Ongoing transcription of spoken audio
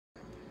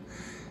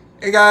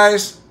Hey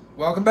guys,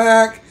 welcome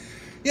back.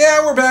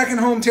 Yeah, we're back in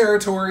home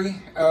territory,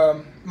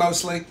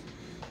 mostly.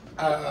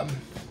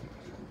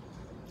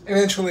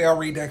 Eventually I'll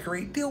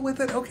redecorate. Deal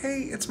with it, okay?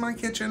 It's my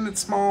kitchen,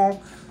 it's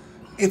small,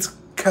 it's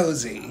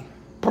cozy.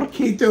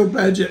 Poquito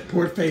budget,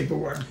 por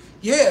favor.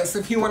 Yes,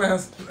 if you want to,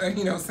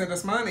 send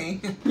us money.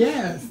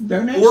 Yes,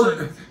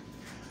 donation.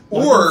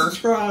 Or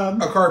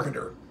subscribe. A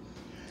carpenter.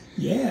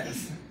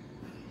 Yes.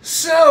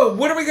 So,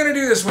 what are we going to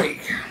do this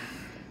week?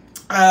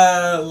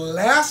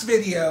 Last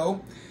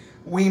video,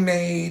 we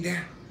made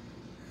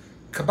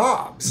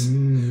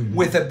kabobs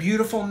with a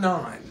beautiful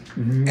naan.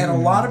 And a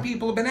lot of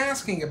people have been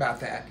asking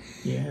about that.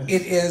 Yes.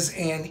 It is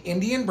an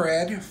Indian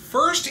bread,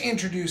 first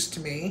introduced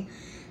to me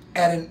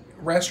at a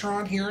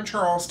restaurant here in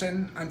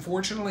Charleston.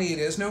 Unfortunately, it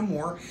is no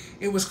more.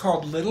 It was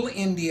called Little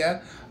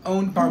India,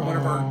 owned by one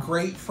of our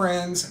great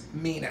friends,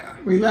 Mina.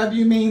 We love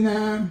you,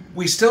 Mina.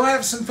 We still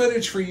have some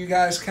footage for you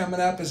guys coming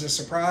up as a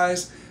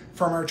surprise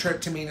from our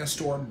trip to Mina's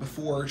store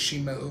before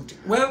she moved.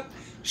 Well,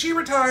 she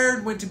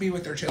retired, went to be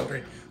with her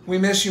children. We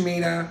miss you,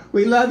 Mina.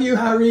 We love you,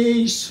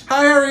 Harish.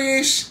 Hi,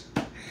 Harish.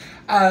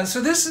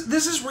 So this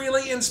is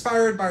really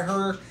inspired by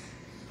her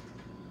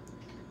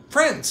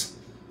friends,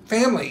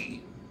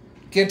 family,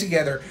 get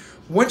together.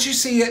 Once you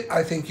see it,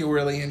 I think you'll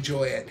really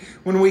enjoy it.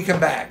 When we come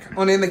back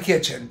on In the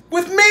Kitchen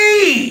with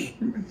me!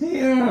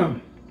 Yeah.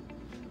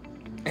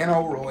 And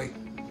old Roy.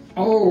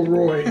 Oh,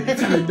 Roy.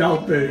 It's kind of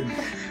dog food.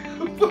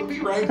 We'll be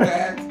right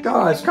back.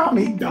 Gosh, call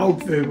me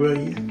dog food, will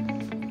you?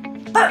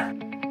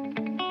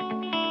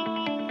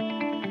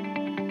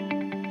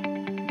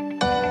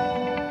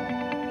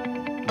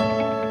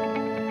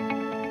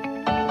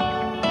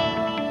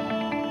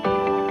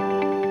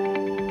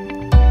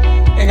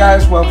 Hey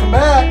guys, welcome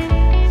back.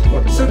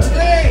 So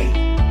today,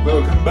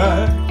 Welcome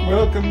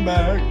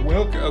back.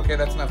 Okay,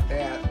 that's enough of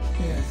that.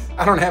 Yes.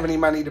 I don't have any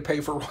money to pay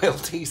for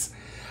royalties.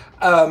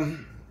 We're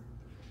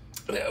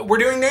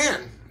doing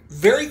naan.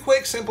 Very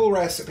quick, simple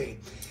recipe.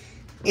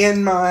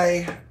 In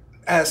my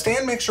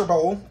stand mixer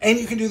bowl, and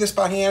you can do this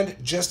by hand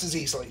just as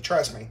easily,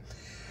 trust me.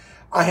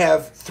 I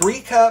have 3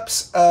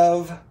 cups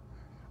of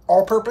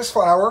all-purpose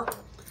flour.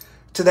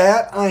 To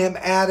that, I am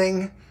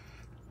adding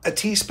a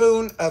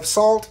teaspoon of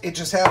salt. It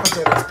just happens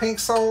that it's pink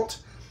salt.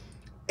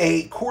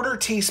 A 1/4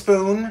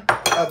 teaspoon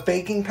of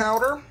baking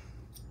powder.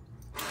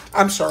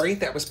 I'm sorry,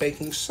 that was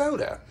baking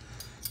soda.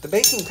 The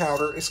baking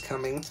powder is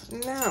coming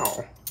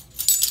now.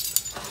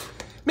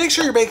 Make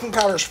sure your baking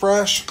powder is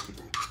fresh.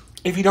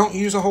 If you don't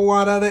use a whole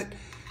lot of it,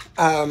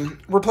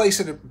 replace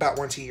it about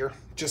once a year.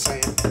 Just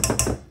saying.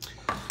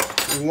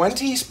 1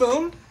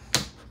 teaspoon.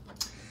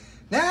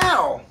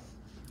 Now,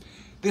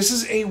 this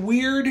is a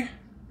weird,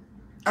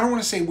 I don't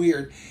want to say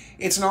weird,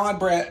 it's an odd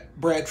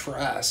bread for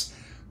us,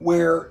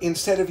 where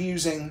instead of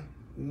using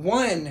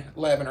 1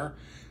 leavener,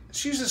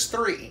 this uses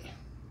 3.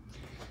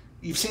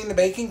 You've seen the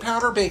baking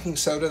powder, baking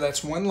soda,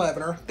 that's 1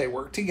 leavener. They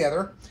work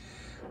together.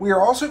 We are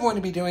also going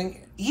to be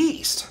doing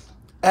yeast,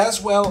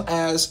 as well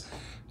as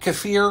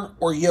kefir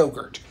or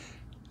yogurt.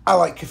 I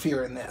like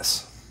kefir in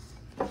this.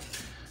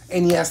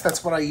 And yes,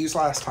 that's what I used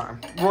last time.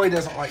 Roy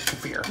doesn't like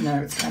kefir.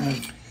 No, it's kind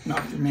of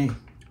not for me.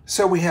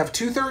 So we have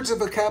 2/3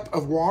 of a cup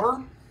of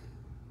water.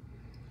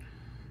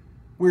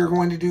 We're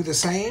going to do the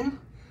same.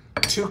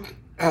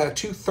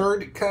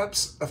 2/3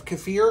 cups of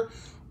kefir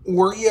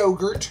or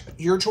yogurt,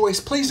 your choice.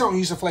 Please don't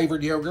use a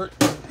flavored yogurt.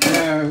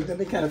 No, that'd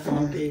be kind of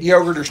funky.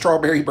 Yogurt or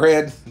strawberry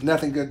bread,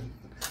 nothing good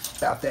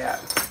about that.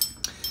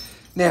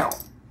 Now,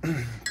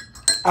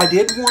 I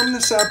did warm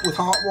this up with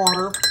hot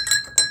water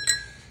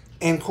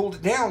and cooled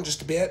it down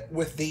just a bit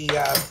with the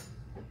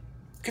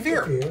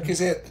kefir,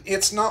 because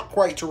it's not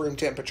quite to room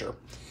temperature.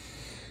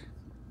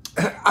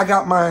 I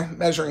got my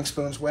measuring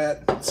spoons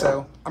wet,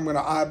 so I'm going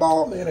to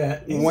eyeball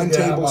 1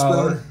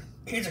 tablespoon.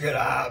 He's a good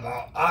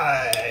eyeball.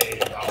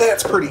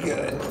 That's pretty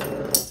good.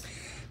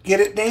 Get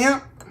it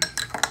damp.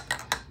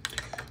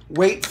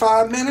 Wait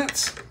 5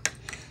 minutes.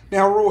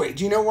 Now, Roy,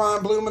 do you know why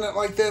I'm blooming it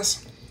like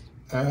this?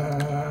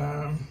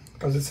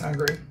 Because it's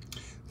hungry.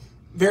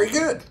 Very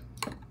good.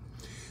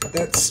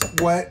 That's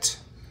what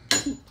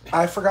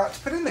I forgot to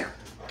put in there.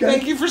 Okay.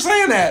 Thank you for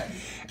saying that.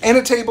 And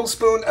a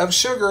tablespoon of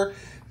sugar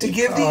to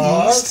give the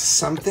yeast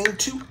something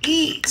to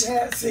eat.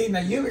 Yeah, see, now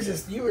you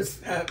was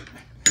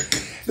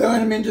throwing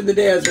them into the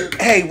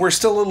desert. Hey, we're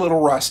still a little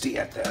rusty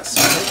at this.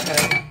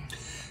 Okay.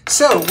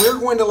 So we're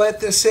going to let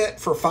this sit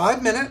for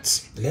 5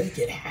 minutes. Let it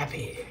get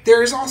happy.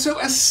 There is also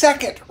a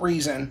second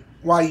reason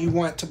why you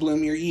want to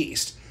bloom your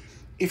yeast.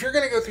 If you're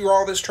going to go through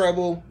all this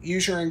trouble,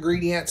 use your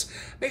ingredients,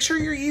 make sure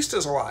your yeast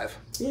is alive.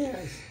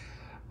 Yes.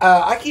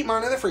 I keep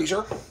mine in the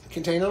freezer,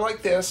 container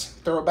like this,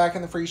 throw it back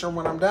in the freezer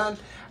when I'm done.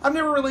 I've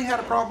never really had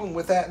a problem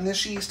with that, and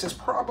this yeast is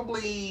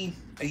probably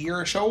a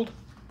year-ish old.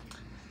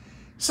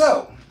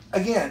 So,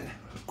 again,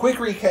 quick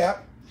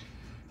recap.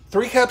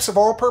 3 cups of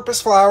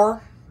all-purpose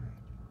flour,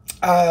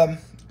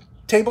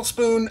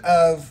 tablespoon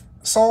of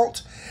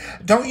salt.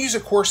 Don't use a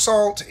coarse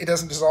salt. It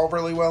doesn't dissolve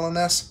really well in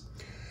this.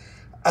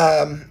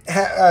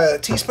 A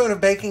teaspoon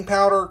of baking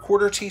powder,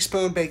 1/4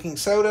 teaspoon baking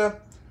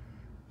soda,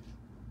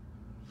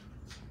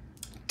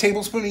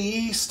 tablespoon of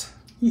yeast,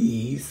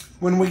 Yes.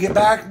 When we get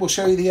back, we'll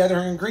show you the other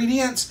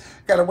ingredients.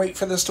 Got to wait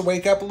for this to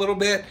wake up a little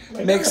bit.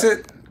 Mix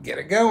it, get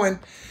it going.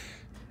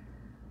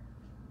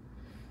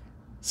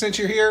 Since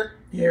you're here,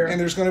 and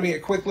there's going to be a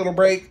quick little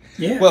break.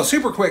 Yeah. Well,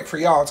 super quick for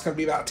y'all. It's going to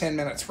be about 10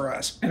 minutes for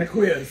us. And a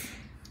quiz.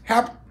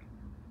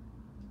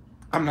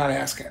 I'm not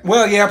asking.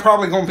 Well, yeah,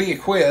 probably going to be a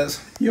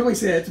quiz. You always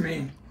say it to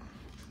me.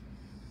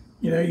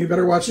 You know, you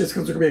better watch this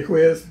because there's going to be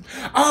a quiz.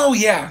 Oh,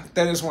 yeah.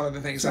 That is one of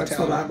the things I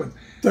tell him. I would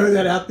throw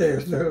that out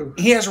there. So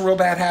he has a real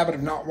bad habit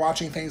of not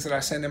watching things that I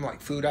send him, like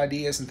food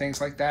ideas and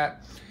things like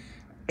that.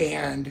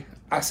 And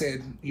I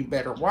said, you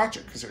better watch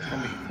it because there's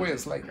going to be a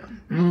quiz later.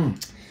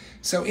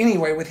 So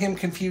anyway, with him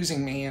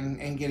confusing me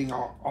and getting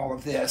all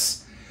of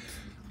this,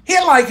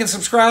 hit like and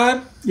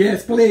subscribe.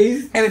 Yes,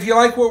 please. And if you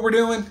like what we're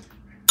doing,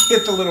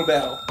 hit the little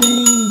bell.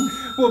 Ding.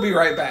 We'll be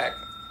right back.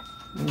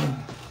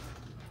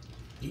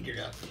 Eat it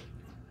up.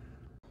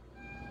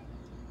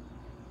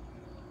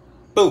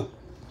 Boo.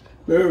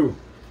 Boo.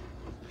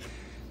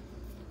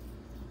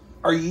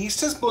 Our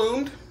yeast has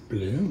bloomed.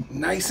 Bloom.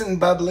 Nice and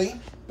bubbly.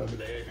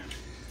 Bubbly.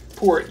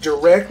 Pour it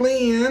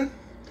directly in.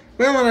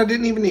 Well, and I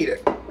didn't even need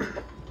it.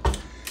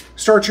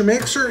 Start your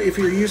mixer if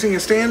you're using a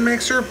stand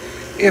mixer.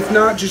 If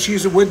not, just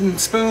use a wooden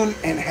spoon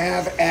and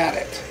have at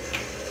it.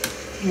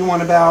 You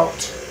want about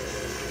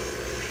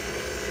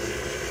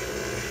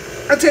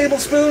a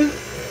tablespoon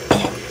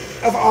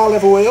of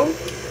olive oil.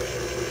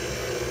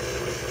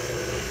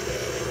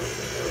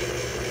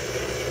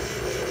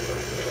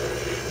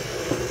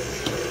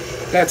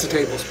 That's a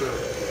tablespoon.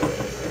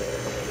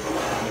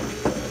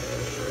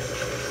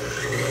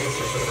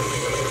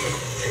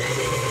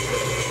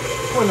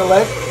 We're going to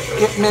let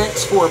it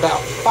mix for about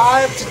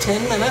 5 to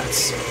 10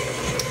 minutes.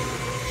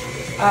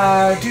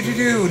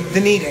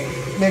 The kneading,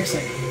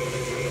 mixing.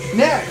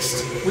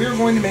 Next, we're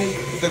going to make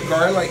the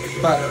garlic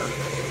butter.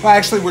 Well,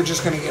 actually, we're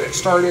just going to get it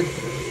started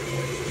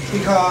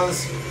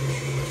because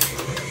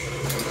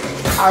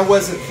I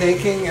wasn't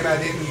thinking and I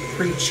didn't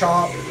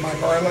pre-chop my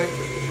garlic.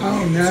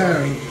 Oh, no.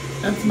 Sorry.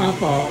 That's my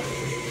fault.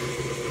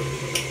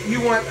 You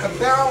want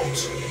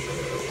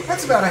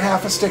that's about a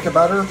half a stick of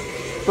butter,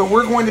 but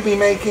we're going to be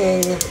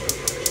making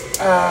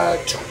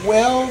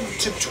 12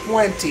 to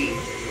 20,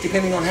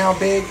 depending on how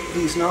big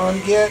these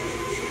naan get.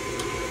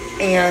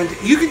 And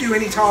you can do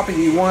any topping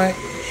you want.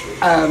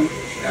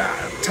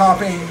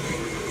 Topping,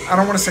 I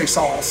don't want to say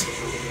sauce,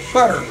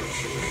 butter.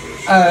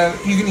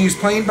 You can use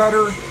plain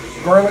butter,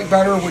 garlic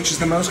butter, which is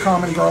the most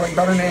common garlic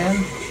butter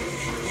naan.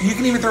 You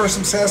can even throw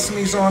some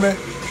sesames on it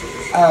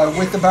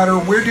with the butter.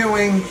 We're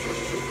doing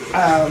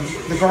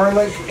the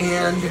garlic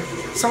and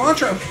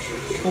cilantro.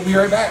 We'll be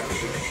right back.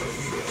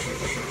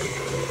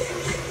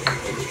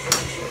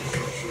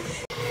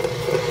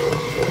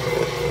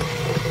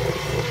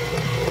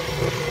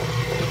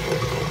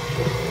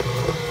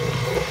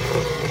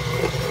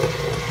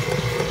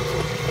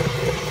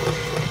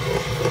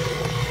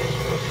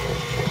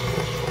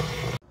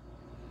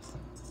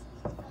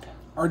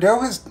 Our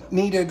dough is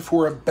kneaded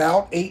for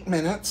about 8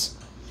 minutes.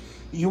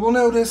 You will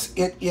notice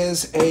it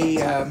is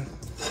a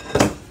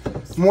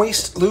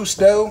moist, loose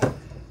dough.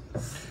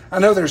 I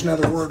know there's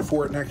another word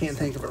for it, and I can't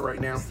think of it right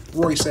now.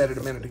 Roy said it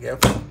a minute ago.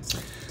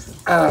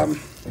 I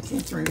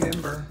can't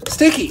remember.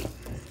 Sticky.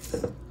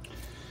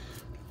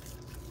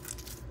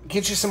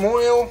 Get you some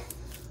oil.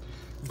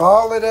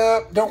 Ball it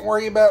up. Don't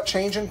worry about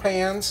changing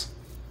pans.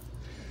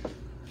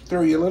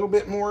 Throw you a little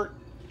bit more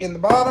in the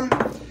bottom.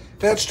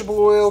 Vegetable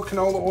oil,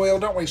 canola oil.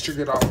 Don't waste your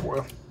good olive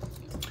oil.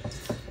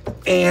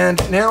 And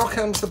now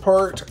comes the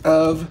part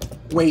of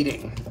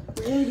waiting.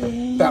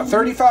 About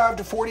 35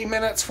 to 40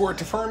 minutes for it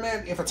to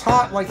ferment. If it's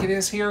hot like it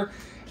is here,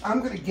 I'm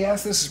going to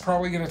guess this is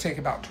probably going to take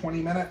about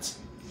 20 minutes.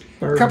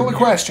 A couple of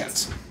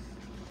questions.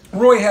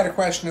 Roy had a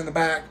question in the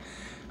back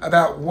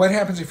about what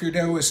happens if your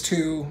dough is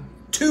too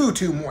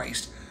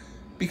moist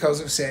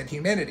because of said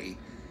humidity.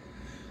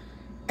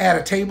 Add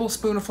a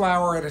tablespoon of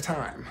flour at a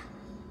time.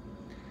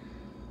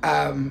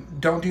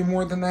 Don't do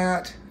more than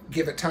that.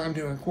 Give it time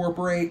to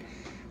incorporate.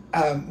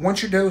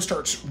 Once your dough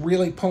starts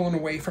really pulling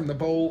away from the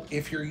bowl,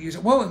 if you're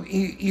using, well, in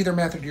either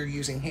method you're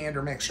using hand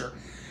or mixer,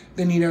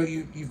 then you know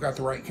you've got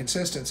the right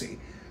consistency.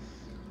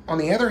 On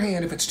the other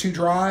hand, if it's too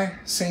dry,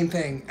 same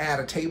thing. Add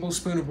a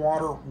tablespoon of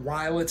water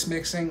while it's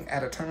mixing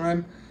at a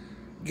time.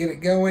 Get it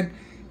going.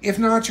 If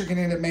not, you're going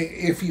to end up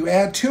if you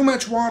add too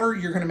much water,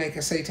 you're going to make a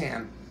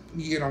seitan.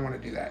 You don't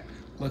want to do that.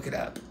 Look it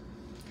up.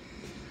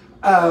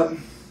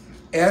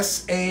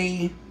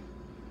 S-A-E-T-A-N,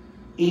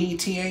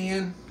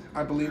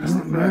 I believe is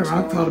the correct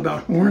spelling. I thought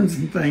about horns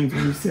and things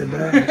when you said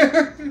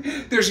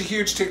that. There's a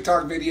huge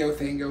TikTok video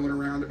thing going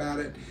aland about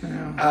it.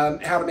 Yeah.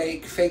 How to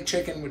make fake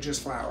chicken with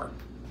just flour.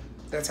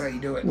 That's how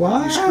you do it.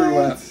 What? You screw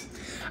up.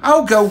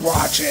 Oh, go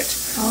watch it.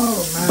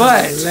 Oh, my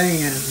But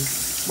land.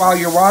 while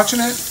you're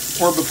watching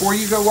it, or before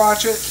you go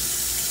watch it,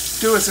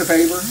 do us a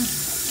favor.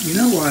 You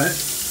know what?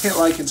 Hit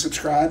like and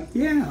subscribe.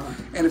 Yeah.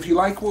 And if you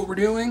like what we're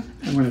doing,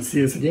 And want to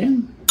see us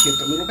again? hit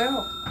the little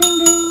bell.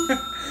 Ding, ding.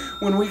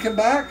 When we come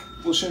back,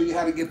 we'll show you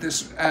how to get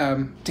this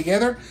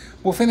together.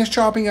 We'll finish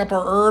chopping up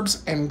our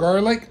herbs and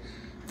garlic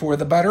for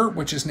the butter,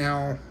 which is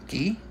now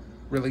key.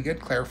 Really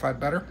good clarified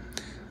butter.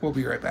 We'll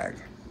be right back.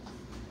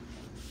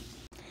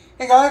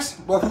 Hey guys,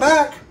 welcome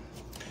back.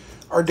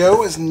 Our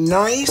dough is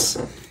nice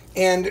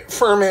and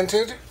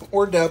fermented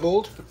or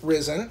doubled,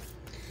 risen.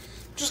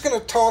 Just going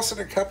to toss it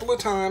a couple of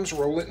times,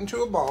 roll it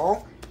into a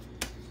ball.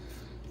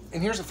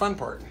 And here's the fun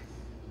part.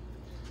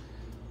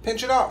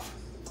 Pinch it off.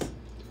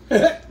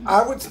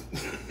 I would...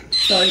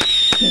 Sorry.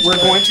 We're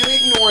going to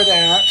ignore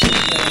that.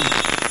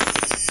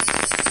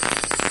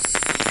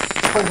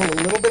 Sprinkle a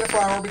little bit of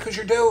flour because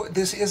your dough,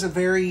 this is a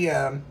very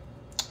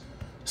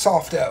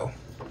soft dough.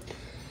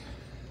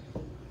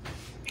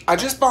 I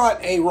just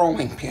bought a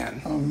rolling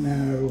pin. Oh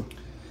no.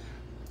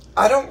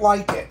 I don't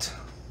like it.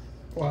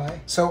 Why?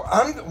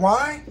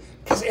 Why?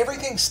 Because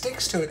everything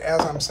sticks to it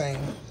as I'm saying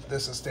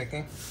this is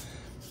sticking.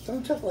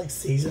 Don't you have like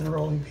season a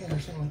rolling pin or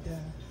something like that?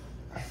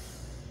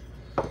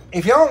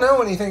 If y'all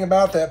know anything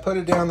about that, put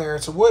it down there.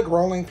 It's a wood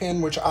rolling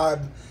pin, which I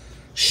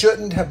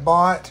shouldn't have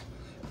bought.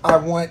 I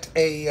want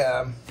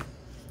a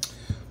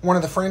one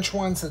of the French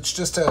ones that's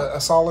just a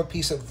solid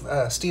piece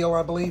of steel,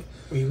 I believe.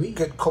 Oui, oui.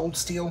 Good cold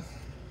steel.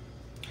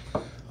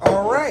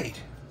 All right.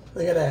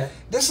 Look at that.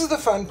 This is the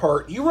fun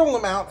part. You roll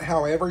them out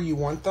however you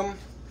want them.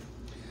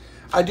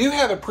 I do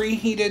have a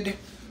preheated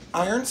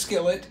iron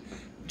skillet.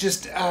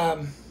 Just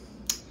got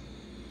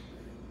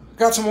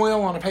some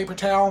oil on a paper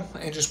towel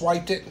and just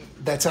wiped it.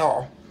 That's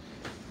all.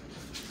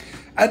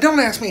 Don't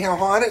ask me how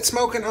hot. It's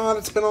smoking hot.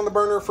 It's been on the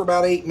burner for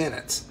about 8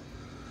 minutes.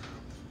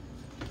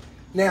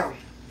 Now,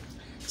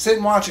 sit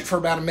and watch it for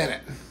about a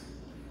minute.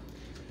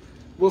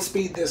 We'll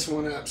speed this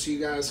one up so you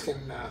guys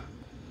can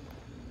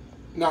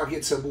not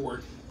get so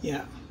bored.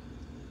 Yeah.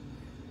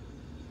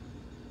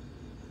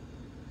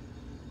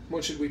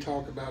 What should we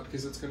talk about?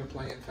 Because it's going to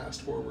play in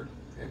fast forward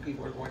and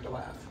people are going to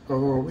laugh.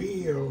 Oh,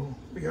 we-o-la.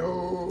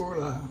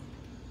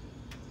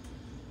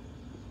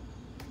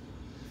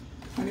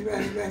 Bunny,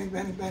 bunny, bunny,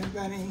 bunny, bunny,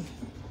 bunny.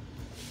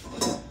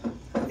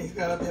 He's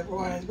got a pimple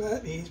on his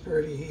butt. He's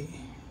pretty.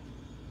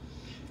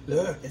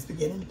 Look, it's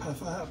beginning to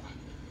puff up.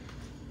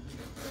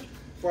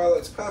 While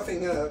it's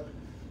puffing up,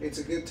 it's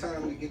a good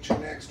time to get your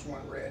next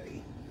one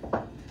ready.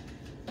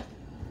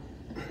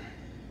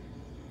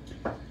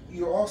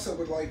 You also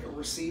would like a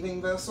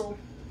receiving vessel,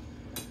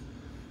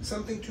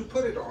 something to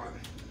put it on.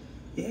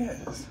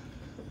 Yes.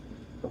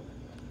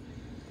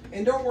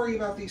 And don't worry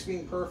about these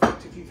being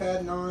perfect. If you've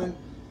had naan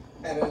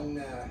at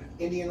an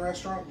Indian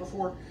restaurant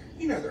before,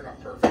 you know they're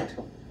not perfect.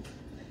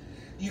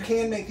 You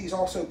can make these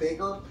also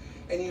bigger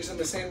and use them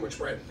as sandwich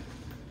bread.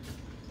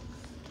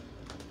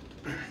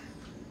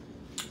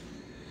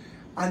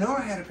 I know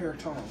I had a pair of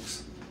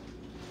tongs.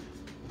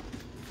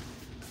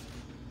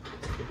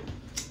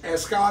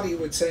 As Scotty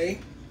would say,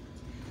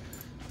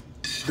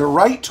 the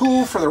right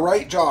tool for the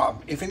right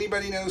job. If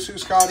anybody knows who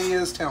Scotty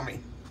is, tell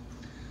me.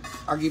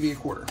 I'll give you a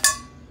quarter.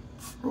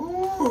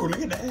 Ooh,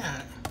 look at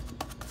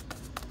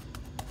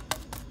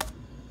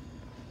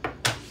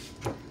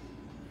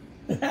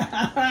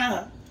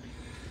that.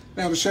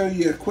 Now to show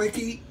you a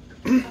quickie,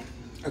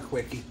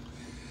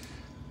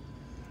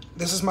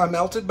 This is my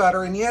melted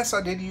butter, and yes,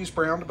 I did use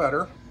browned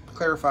butter,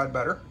 clarified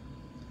butter.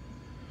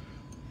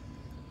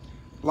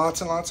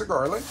 Lots and lots of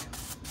garlic.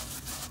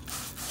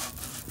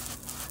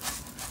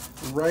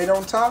 Right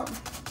on top.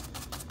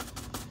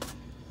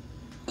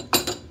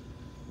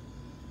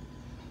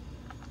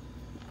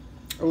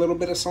 A little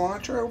bit of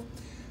cilantro,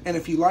 and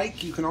if you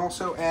like, you can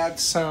also add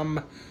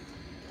some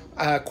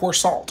coarse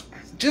salt.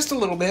 Just a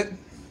little bit.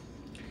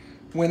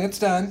 When it's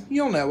done,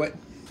 you'll know it.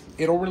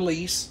 It'll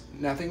release.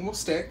 Nothing will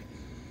stick.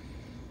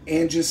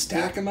 And just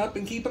stack them up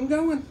and keep them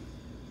going.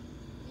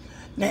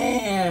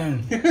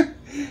 Man.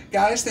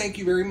 Guys, thank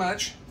you very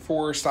much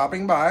for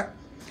stopping by.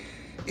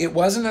 It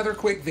was another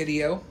quick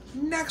video.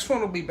 Next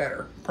one will be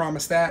better.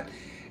 Promise that.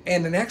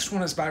 And the next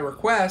one is by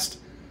request,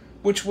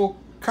 which will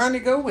kind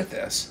of go with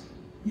this.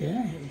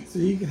 Yay. So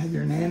you can have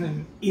your naan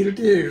and eat it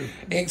too.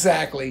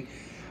 Exactly.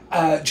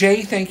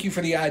 Jay, thank you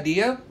for the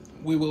idea.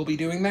 We will be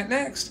doing that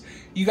next.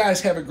 You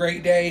guys have a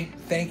great day.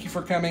 Thank you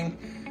for coming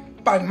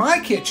by my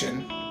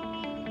kitchen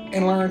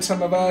and learn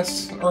some of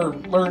us, or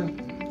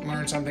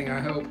learn something,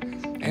 I hope,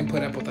 and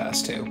put up with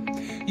us too.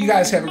 You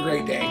guys have a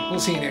great day. We'll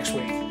see you next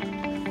week.